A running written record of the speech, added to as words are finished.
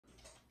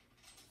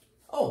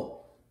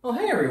Well,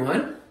 hey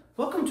everyone.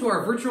 Welcome to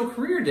our virtual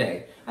career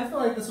day. I feel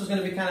like this was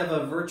going to be kind of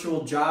a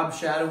virtual job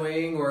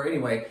shadowing, or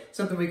anyway,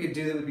 something we could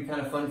do that would be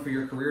kind of fun for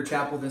your career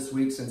chapel this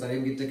week, since I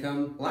didn't get to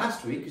come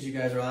last week because you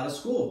guys are out of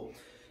school.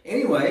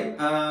 Anyway,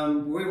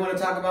 we want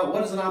to talk about,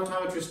 what does an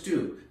optometrist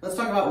do? Let's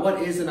talk about what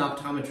is an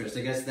optometrist.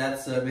 I guess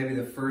that's maybe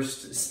the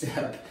first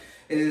step,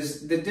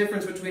 is the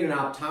difference between an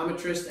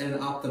optometrist and an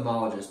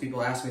ophthalmologist.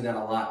 People ask me that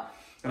a lot.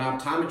 An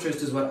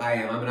optometrist is what I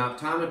am. I'm an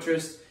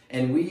optometrist.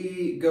 And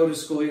we go to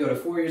school, you go to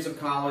 4 years of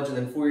college and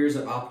then 4 years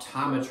of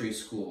optometry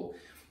school.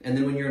 And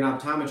then when you're an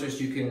optometrist,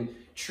 you can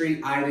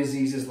treat eye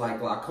diseases like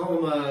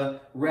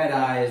glaucoma, red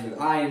eyes with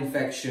eye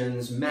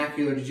infections,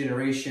 macular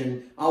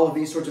degeneration, all of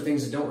these sorts of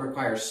things that don't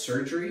require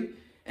surgery.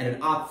 And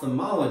an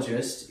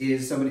ophthalmologist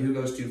is somebody who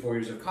goes to 4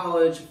 years of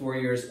college, 4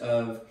 years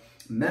of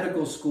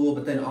medical school,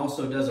 but then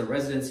also does a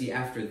residency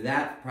after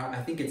that.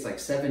 I think it's like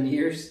 7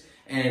 years.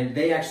 And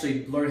they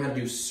actually learn how to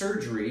do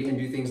surgery and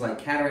do things like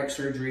cataract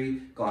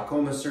surgery,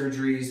 glaucoma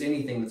surgeries,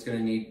 anything that's going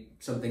to need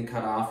something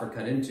cut off or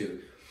cut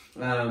into.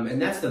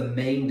 And that's the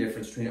main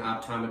difference between an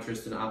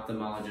optometrist and an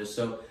ophthalmologist.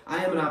 So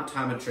I am an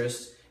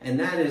optometrist, and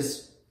that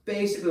is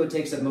basically what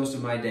takes up most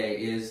of my day,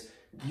 is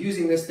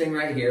using this thing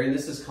right here. And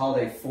this is called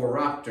a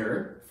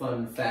phoropter.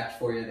 Fun fact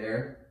for you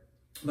there.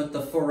 But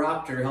the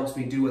phoropter helps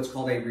me do what's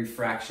called a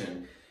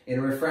refraction. In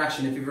a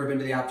refraction, if you've ever been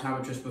to the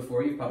optometrist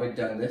before, you've probably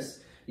done this.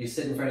 You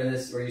sit in front of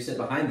this, or you sit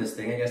behind this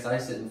thing. I guess I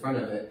sit in front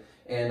of it,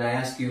 and I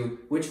ask you,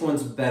 which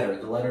one's better?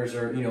 The letters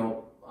are,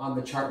 on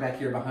the chart back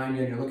here behind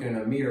you, and you're looking in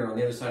a mirror on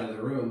the other side of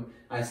the room.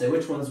 I say,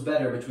 which one's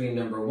better between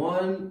number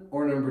 1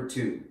 or number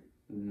 2?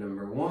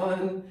 Number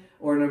 1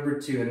 or number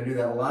 2? And I do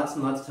that lots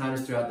and lots of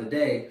times throughout the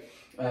day,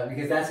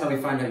 because that's how we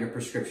find out your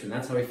prescription.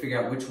 That's how we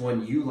figure out which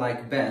one you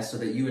like best, so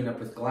that you end up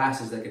with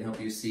glasses that can help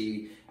you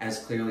see as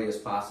clearly as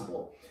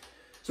possible.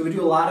 So we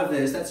do a lot of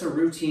this. That's a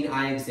routine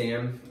eye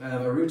exam.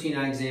 A routine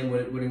eye exam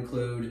would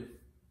include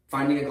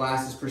finding a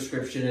glasses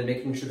prescription and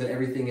making sure that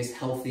everything is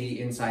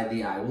healthy inside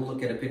the eye. We'll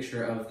look at a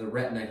picture of the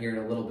retina here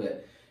in a little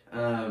bit.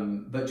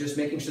 But just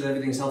making sure that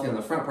everything's healthy on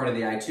the front part of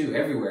the eye too,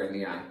 everywhere in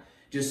the eye.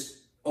 Just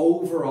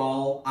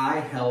overall eye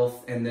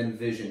health, and then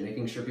vision,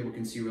 making sure people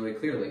can see really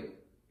clearly.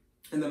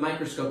 And the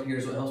microscope here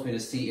is what helps me to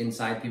see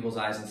inside people's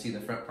eyes and see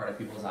the front part of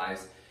people's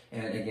eyes.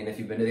 And again, if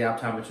you've been to the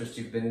optometrist,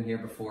 you've been in here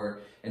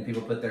before, and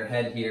people put their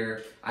head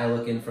here, I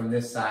look in from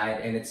this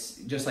side, and it's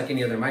just like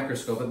any other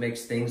microscope, it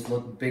makes things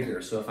look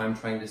bigger. So if I'm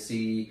trying to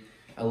see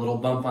a little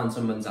bump on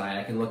someone's eye,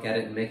 I can look at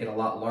it and make it a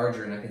lot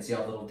larger, and I can see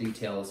all the little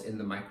details in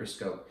the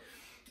microscope.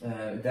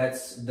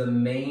 That's the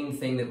main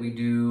thing that we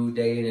do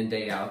day in and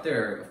day out.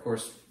 There are, of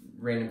course,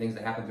 random things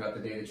that happen throughout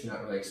the day that you're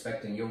not really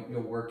expecting.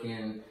 You'll work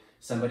in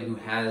somebody who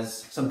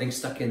has something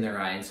stuck in their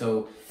eye, and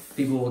so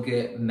people will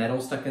get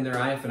metal stuck in their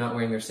eye if they're not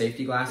wearing their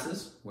safety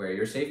glasses. Wear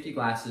your safety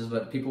glasses,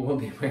 but people will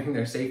be wearing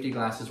their safety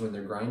glasses when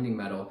they're grinding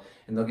metal,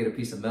 and they'll get a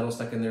piece of metal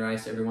stuck in their eye.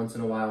 So every once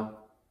in a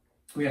while,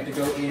 we have to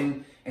go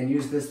in and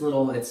use this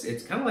little, it's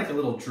kind of like a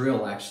little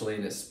drill actually,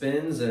 and it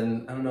spins,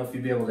 and I don't know if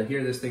you'd be able to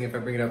hear this thing if I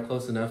bring it up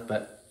close enough,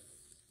 but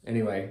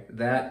anyway,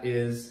 that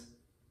is,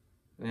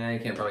 you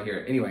can't probably hear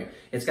it. Anyway,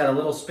 it's got a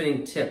little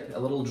spinning tip, a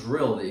little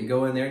drill that you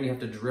go in there and you have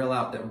to drill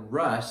out that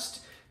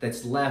rust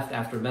that's left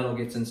after metal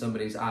gets in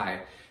somebody's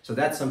eye. So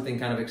that's something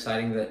kind of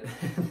exciting that,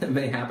 that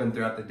may happen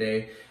throughout the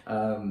day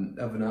of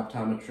an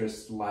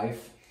optometrist's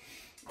life.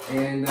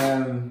 And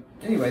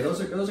anyway, those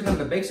are kind of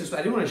the basics. But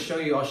I do want to show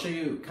you, I'll show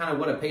you kind of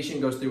what a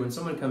patient goes through when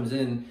someone comes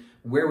in,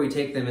 where we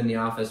take them in the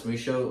office. We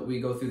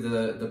go through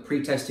the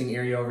pre-testing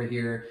area over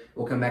here.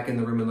 We'll come back in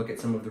the room and look at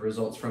some of the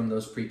results from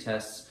those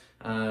pre-tests.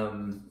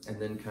 And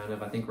then kind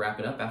of, I think, wrap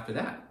it up after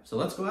that. So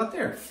let's go out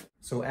there.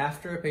 So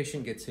after a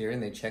patient gets here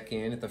and they check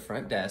in at the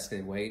front desk,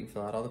 they wait and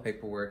fill out all the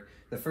paperwork.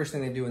 The first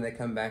thing they do when they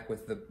come back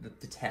with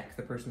the tech,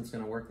 the person that's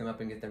going to work them up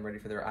and get them ready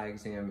for their eye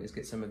exam, is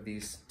get some of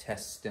these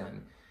tests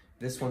done.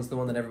 This one's the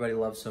one that everybody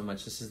loves so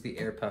much. This is the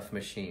air puff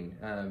machine.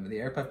 The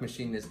air puff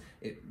machine is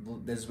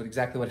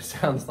exactly what it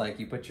sounds like.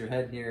 You put your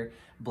head here,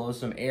 blow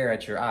some air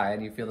at your eye,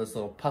 and you feel this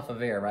little puff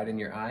of air right in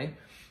your eye.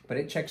 But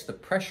it checks the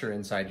pressure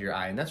inside your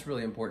eye, and that's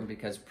really important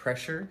because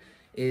pressure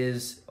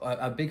is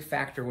a big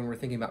factor when we're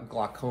thinking about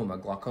glaucoma.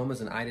 Glaucoma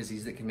is an eye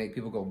disease that can make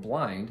people go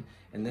blind,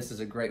 and this is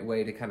a great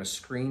way to kind of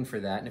screen for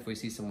that. And if we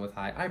see someone with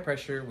high eye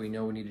pressure, we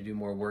know we need to do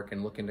more work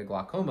and look into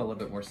glaucoma a little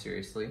bit more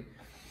seriously.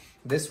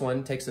 This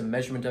one takes a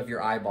measurement of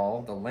your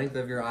eyeball, the length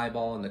of your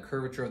eyeball, and the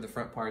curvature of the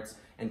front parts,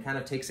 and kind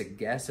of takes a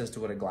guess as to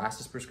what a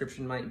glasses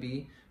prescription might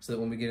be, so that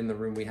when we get in the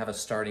room, we have a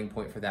starting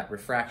point for that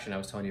refraction I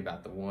was telling you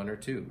about, the 1 or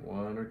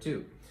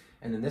 2.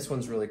 And then this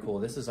one's really cool.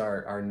 This is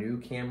our new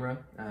camera.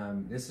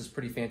 This is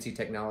pretty fancy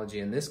technology,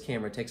 and this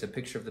camera takes a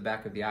picture of the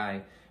back of the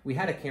eye. We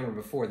had a camera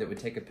before that would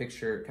take a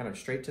picture kind of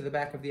straight to the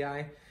back of the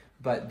eye,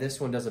 but this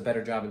one does a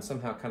better job and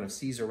somehow kind of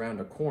sees around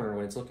a corner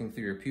when it's looking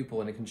through your pupil,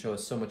 and it can show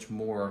us so much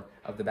more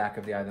of the back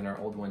of the eye than our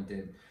old one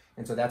did.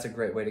 And so that's a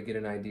great way to get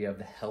an idea of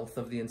the health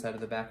of the inside of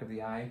the back of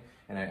the eye,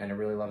 and I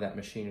really love that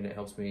machine, and it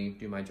helps me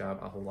do my job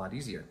a whole lot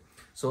easier.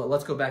 So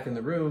let's go back in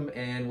the room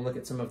and we'll look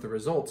at some of the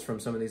results from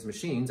some of these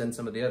machines and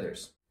some of the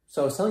others.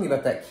 So I was telling you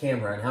about that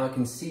camera and how it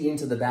can see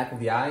into the back of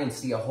the eye and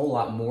see a whole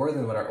lot more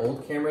than what our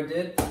old camera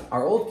did.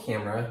 Our old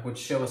camera would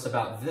show us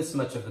about this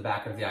much of the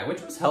back of the eye,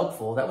 which was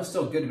helpful. That was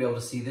still good to be able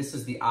to see. This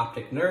is the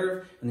optic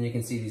nerve, and then you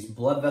can see these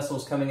blood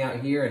vessels coming out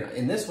here,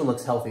 and this one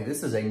looks healthy.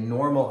 This is a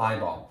normal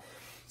eyeball.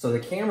 So the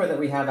camera that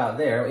we have out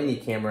there, any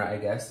camera, I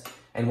guess,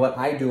 and what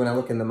I do when I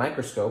look in the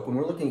microscope, when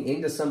we're looking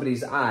into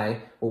somebody's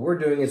eye, what we're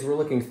doing is we're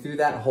looking through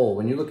that hole.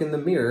 When you look in the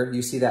mirror,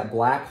 you see that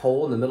black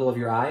hole in the middle of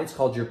your eye. It's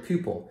called your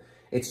pupil.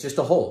 It's just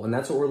a hole, and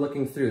that's what we're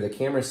looking through. The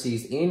camera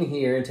sees in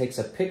here and takes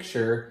a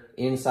picture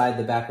inside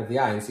the back of the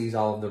eye and sees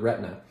all of the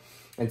retina.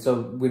 And so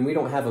when we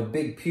don't have a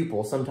big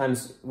pupil,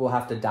 sometimes we'll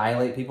have to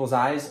dilate people's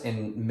eyes,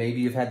 and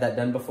maybe you've had that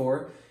done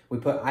before. We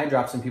put eye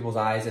drops in people's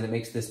eyes, and it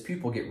makes this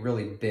pupil get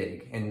really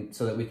big, and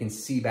so that we can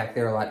see back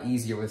there a lot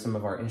easier with some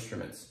of our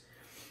instruments.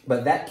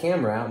 But that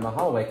camera out in the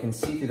hallway can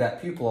see through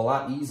that pupil a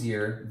lot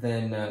easier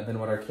than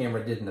what our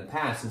camera did in the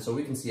past. And so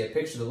we can see a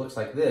picture that looks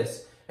like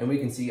this, and we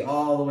can see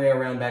all the way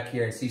around back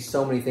here and see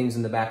so many things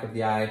in the back of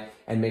the eye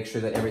and make sure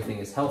that everything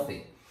is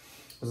healthy.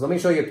 So let me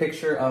show you a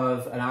picture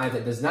of an eye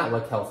that does not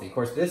look healthy. Of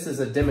course, this is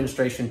a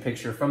demonstration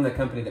picture from the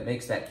company that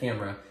makes that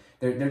camera.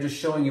 They're just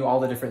showing you all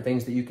the different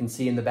things that you can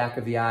see in the back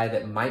of the eye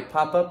that might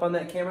pop up on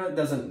that camera. It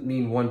doesn't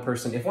mean one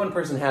person. If one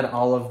person had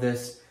all of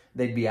this,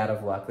 they'd be out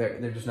of luck.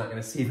 They're just not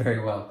going to see very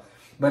well.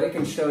 But it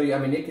can show you, I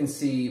mean, it can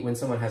see when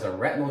someone has a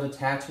retinal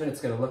detachment, it's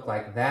going to look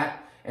like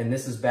that. And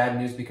this is bad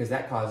news because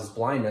that causes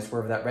blindness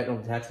wherever that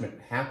retinal detachment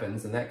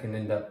happens, and that can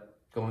end up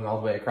going all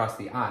the way across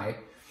the eye.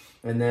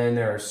 And then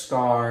there are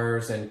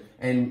scars,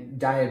 and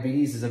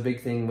diabetes is a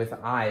big thing with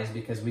eyes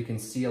because we can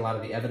see a lot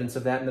of the evidence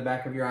of that in the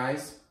back of your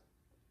eyes.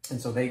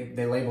 And so they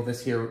label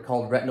this here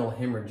called retinal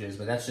hemorrhages,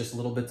 but that's just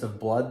little bits of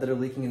blood that are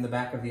leaking in the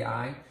back of the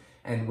eye.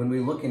 And when we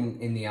look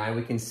in the eye,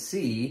 we can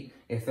see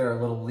if there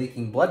are little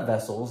leaking blood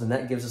vessels, and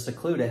that gives us a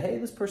clue to, hey,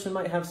 this person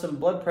might have some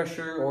blood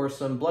pressure or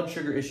some blood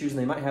sugar issues, and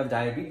they might have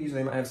diabetes, or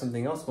they might have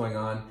something else going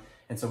on.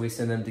 And so we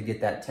send them to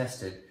get that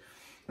tested.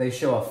 They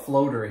show a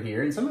floater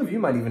here, and some of you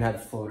might even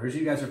have floaters.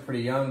 You guys are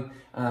pretty young,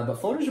 but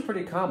floaters are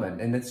pretty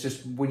common. And it's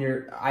just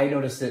I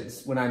notice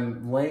it when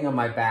I'm laying on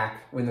my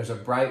back, when there's a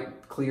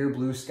bright, clear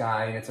blue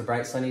sky, and it's a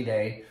bright sunny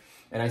day,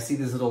 and I see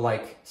these little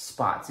like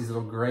spots, these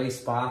little gray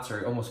spots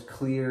or almost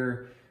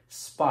clear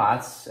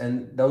spots,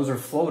 and those are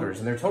floaters,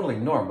 and they're totally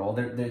normal.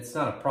 It's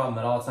not a problem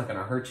at all. It's not going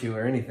to hurt you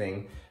or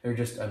anything. They're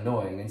just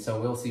annoying. And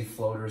so we'll see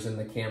floaters in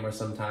the camera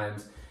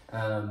sometimes,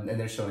 and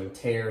they're showing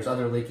tears.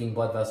 Other leaking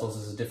blood vessels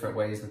is different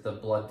ways that the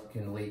blood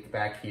can leak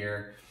back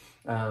here.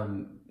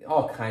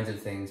 All kinds of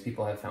things.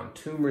 People have found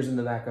tumors in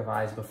the back of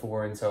eyes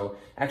before, and so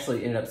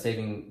actually ended up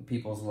saving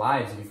people's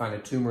lives. If you find a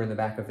tumor in the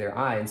back of their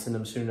eye and send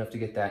them soon enough to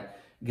get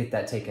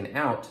that taken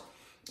out,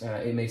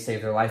 it may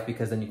save their life,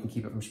 because then you can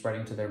keep it from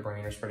spreading to their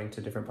brain or spreading to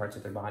different parts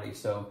of their body.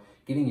 So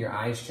getting your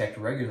eyes checked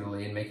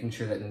regularly and making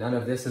sure that none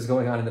of this is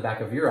going on in the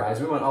back of your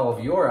eyes. We want all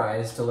of your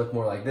eyes to look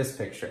more like this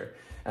picture.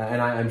 And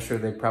I'm sure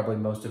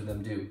most of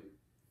them do.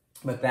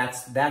 But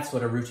that's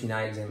what a routine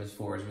eye exam is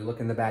for, is we look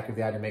in the back of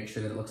the eye to make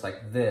sure that it looks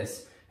like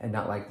this and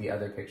not like the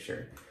other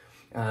picture.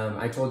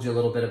 I told you a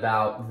little bit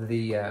about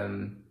the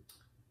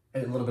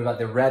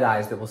red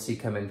eyes that we'll see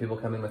come in. People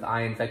come in with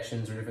eye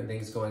infections or different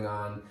things going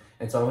on.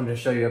 And so I wanted to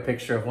show you a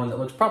picture of one that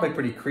looks probably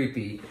pretty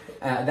creepy.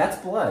 That's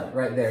blood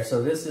right there.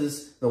 So this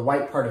is the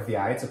white part of the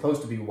eye. It's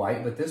supposed to be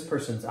white, but this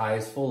person's eye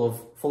is full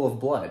of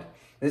blood.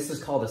 This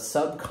is called a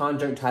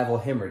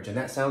subconjunctival hemorrhage, and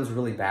that sounds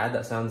really bad.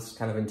 That sounds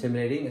kind of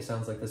intimidating. It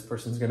sounds like this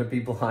person's going to be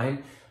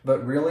blind,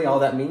 but really all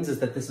that means is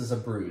that this is a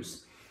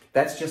bruise.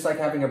 That's just like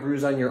having a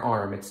bruise on your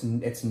arm.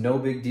 It's no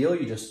big deal.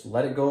 You just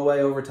let it go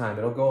away over time.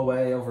 It'll go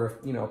away over,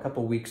 a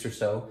couple weeks or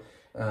so,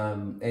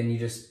 and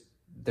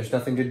there's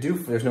nothing to do.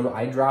 There's no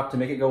eye drop to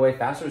make it go away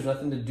faster. There's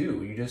nothing to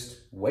do. You just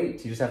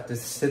wait. You just have to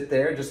sit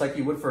there just like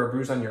you would for a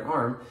bruise on your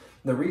arm.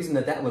 The reason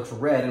that looks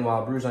red, and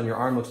while a bruise on your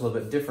arm looks a little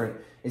bit different,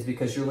 is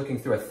because you're looking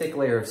through a thick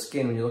layer of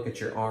skin when you look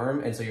at your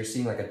arm, and so you're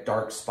seeing like a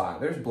dark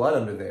spot. There's blood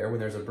under there when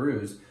there's a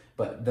bruise,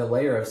 but the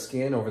layer of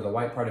skin over the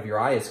white part of your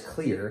eye is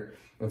clear,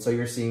 and so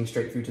you're seeing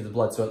straight through to the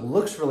blood. So it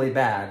looks really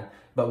bad,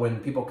 but when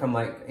people come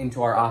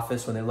into our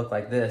office when they look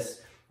like this,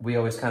 we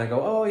always kind of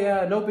go, oh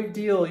yeah, no big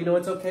deal,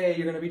 it's okay,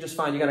 you're gonna be just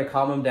fine. You gotta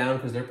calm them down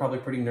because they're probably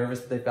pretty nervous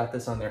that they've got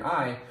this on their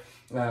eye,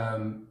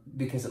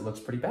 because it looks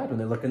pretty bad when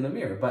they look in the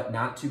mirror, but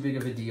not too big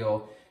of a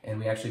deal. And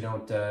we actually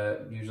don't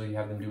usually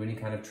have them do any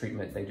kind of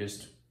treatment. They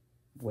just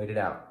wait it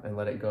out and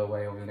let it go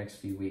away over the next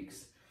few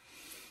weeks.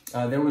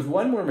 There was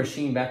one more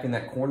machine back in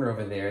that corner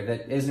over there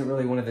that isn't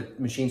really one of the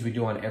machines we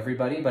do on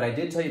everybody, but I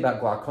did tell you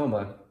about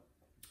glaucoma.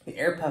 The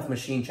air puff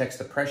machine checks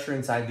the pressure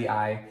inside the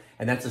eye,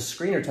 and that's a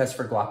screener test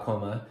for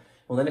glaucoma.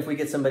 Well, then if we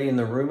get somebody in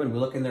the room and we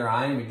look in their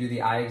eye and we do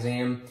the eye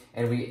exam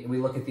and we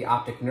look at the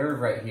optic nerve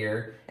right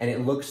here and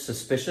it looks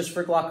suspicious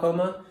for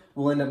glaucoma,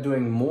 we'll end up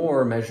doing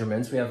more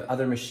measurements. We have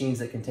other machines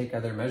that can take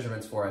other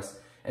measurements for us,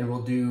 and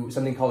we'll do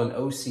something called an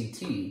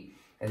OCT.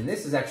 And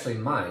this is actually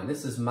mine.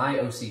 This is my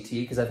OCT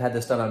because I've had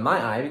this done on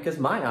my eye because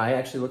my eye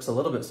actually looks a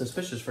little bit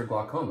suspicious for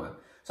glaucoma.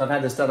 So I've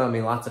had this done on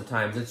me lots of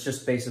times. It's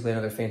just basically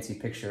another fancy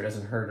picture. It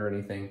doesn't hurt or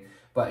anything.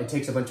 but it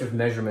takes a bunch of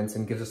measurements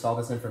and gives us all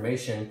this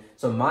information.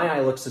 So my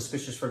eye looks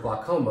suspicious for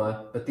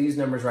glaucoma, but these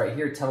numbers right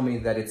here tell me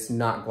that it's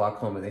not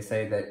glaucoma. They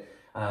say that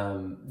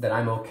that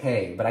I'm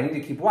okay, but I need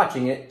to keep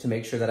watching it to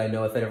make sure that I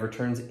know if it ever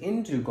turns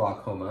into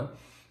glaucoma,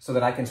 so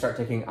that I can start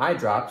taking eye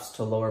drops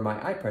to lower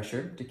my eye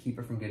pressure to keep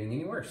it from getting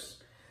any worse.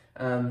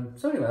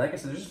 So anyway, like I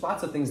said, there's just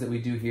lots of things that we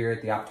do here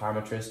at the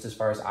Optometrist as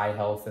far as eye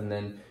health, and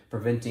then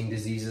preventing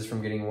diseases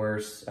from getting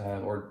worse,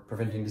 or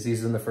preventing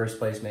diseases in the first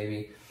place,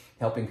 maybe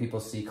helping people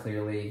see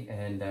clearly,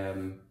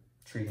 and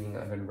treating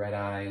even red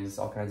eyes,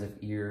 all kinds of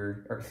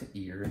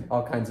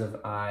all kinds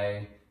of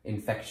eye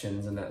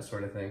infections and that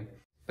sort of thing.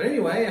 But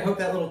anyway, I hope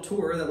that little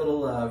tour, that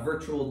little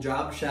virtual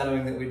job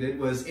shadowing that we did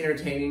was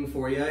entertaining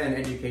for you and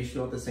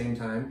educational at the same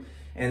time.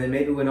 And then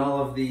maybe when all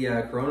of the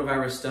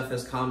coronavirus stuff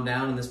has calmed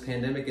down and this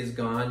pandemic is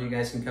gone, you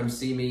guys can come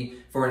see me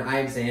for an eye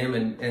exam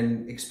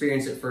and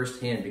experience it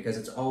firsthand, because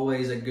it's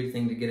always a good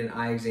thing to get an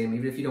eye exam,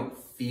 even if you don't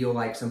feel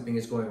like something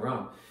is going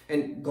wrong.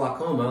 And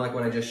glaucoma, like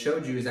what I just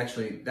showed you, is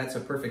actually, that's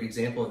a perfect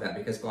example of that,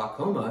 because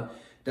glaucoma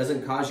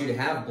doesn't cause you to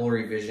have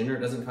blurry vision, or it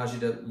doesn't cause you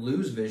to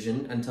lose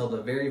vision until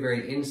the very,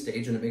 very end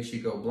stage when it makes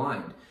you go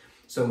blind.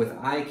 So with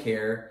eye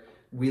care,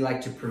 we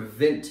like to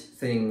prevent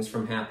things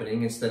from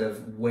happening instead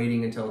of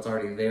waiting until it's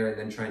already there and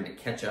then trying to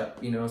catch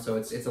up, you know? So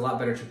it's a lot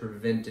better to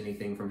prevent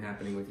anything from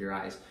happening with your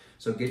eyes.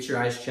 So get your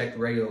eyes checked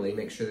regularly,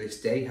 make sure they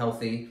stay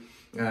healthy.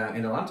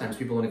 And a lot of times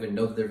people don't even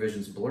know that their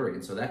vision's blurry,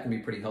 and so that can be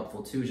pretty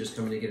helpful too, just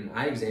coming to get an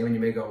eye exam, and you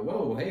may go,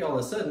 whoa, hey, all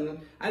of a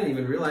sudden, I didn't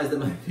even realize that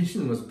my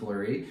vision was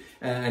blurry,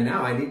 and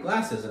now I need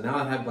glasses, and now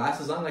I have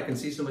glasses on, I can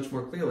see so much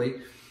more clearly.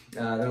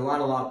 There are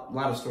a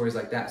lot of stories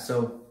like that.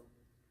 So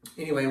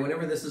anyway,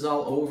 whenever this is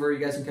all over, you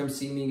guys can come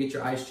see me and get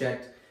your eyes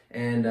checked,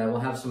 and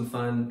we'll have some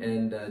fun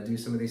and do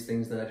some of these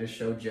things that I just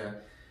showed you,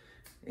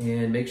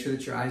 and make sure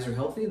that your eyes are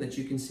healthy and that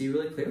you can see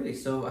really clearly.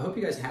 So I hope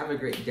you guys have a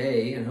great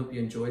day, and hope you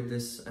enjoyed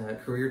this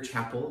career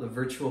chapel, the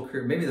virtual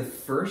career, maybe the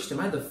first,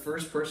 am I the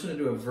first person to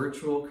do a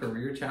virtual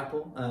career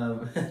chapel?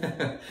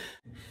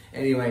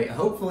 Anyway,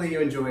 hopefully you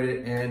enjoyed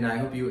it, and I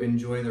hope you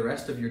enjoy the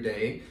rest of your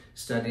day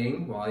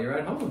studying while you're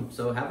at home.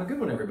 So have a good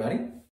one, everybody.